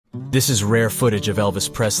This is rare footage of Elvis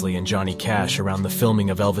Presley and Johnny Cash around the filming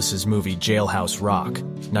of Elvis's movie Jailhouse Rock,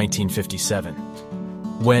 1957.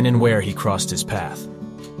 When and where he crossed his path.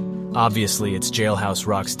 Obviously, it's Jailhouse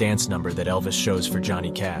Rock's dance number that Elvis shows for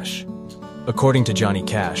Johnny Cash. According to Johnny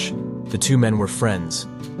Cash, the two men were friends,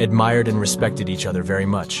 admired and respected each other very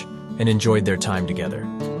much, and enjoyed their time together.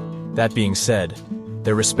 That being said,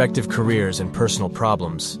 their respective careers and personal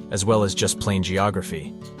problems, as well as just plain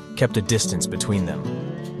geography, kept a distance between them.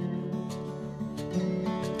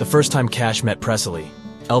 The first time Cash met Presley,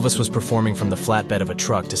 Elvis was performing from the flatbed of a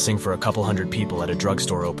truck to sing for a couple hundred people at a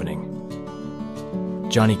drugstore opening.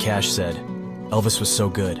 Johnny Cash said, "Elvis was so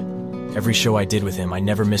good. Every show I did with him, I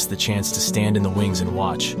never missed the chance to stand in the wings and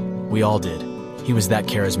watch. We all did. He was that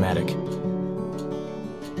charismatic."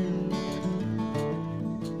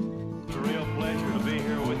 It's a real pleasure to be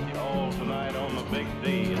here with you all tonight on the Big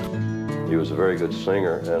D. He was a very good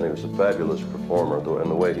singer, and he was a fabulous performer, and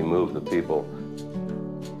the way he moved the people.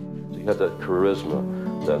 He had that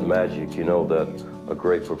charisma, that magic, you know, that a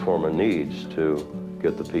great performer needs to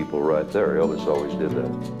get the people right there. Elvis always did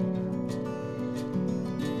that.